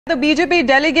The BJP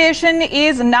delegation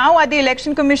is now at the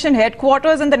Election Commission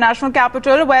headquarters in the national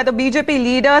capital, where the BJP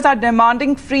leaders are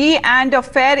demanding free and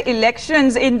fair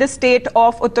elections in the state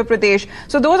of Uttar Pradesh.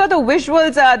 So those are the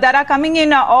visuals that are coming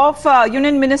in of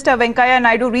Union Minister Venkaiah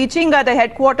Naidu reaching the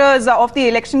headquarters of the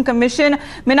Election Commission.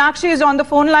 Meenakshi is on the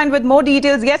phone line with more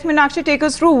details. Yes, Meenakshi, take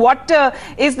us through what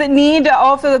is the need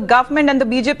of the government and the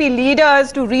BJP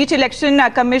leaders to reach Election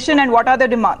Commission, and what are the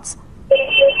demands?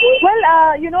 Well,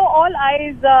 all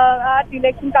eyes at the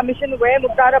Election Commission, where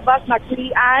Uttar,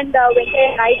 Naqvi and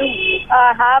Venkaiah Naidu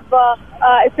have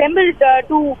assembled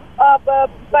to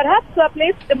perhaps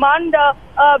place demand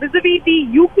vis-a-vis the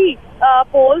UP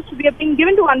polls. We have been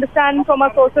given to understand from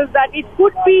our sources that it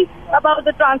could be about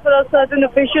the transfer of certain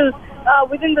officials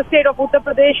within the state of Uttar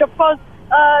Pradesh. Of course,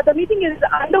 the meeting is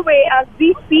underway as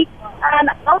we speak, and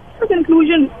after the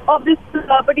conclusion of this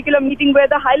particular meeting, where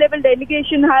the high-level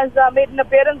delegation has made an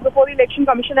appearance before the Election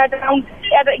Commission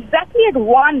exactly at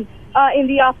 1 in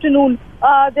the afternoon,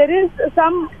 there is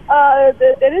some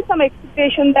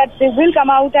expectation that they will come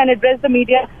out and address the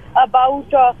media about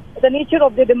the nature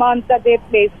of the demands that they've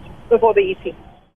placed before the EC.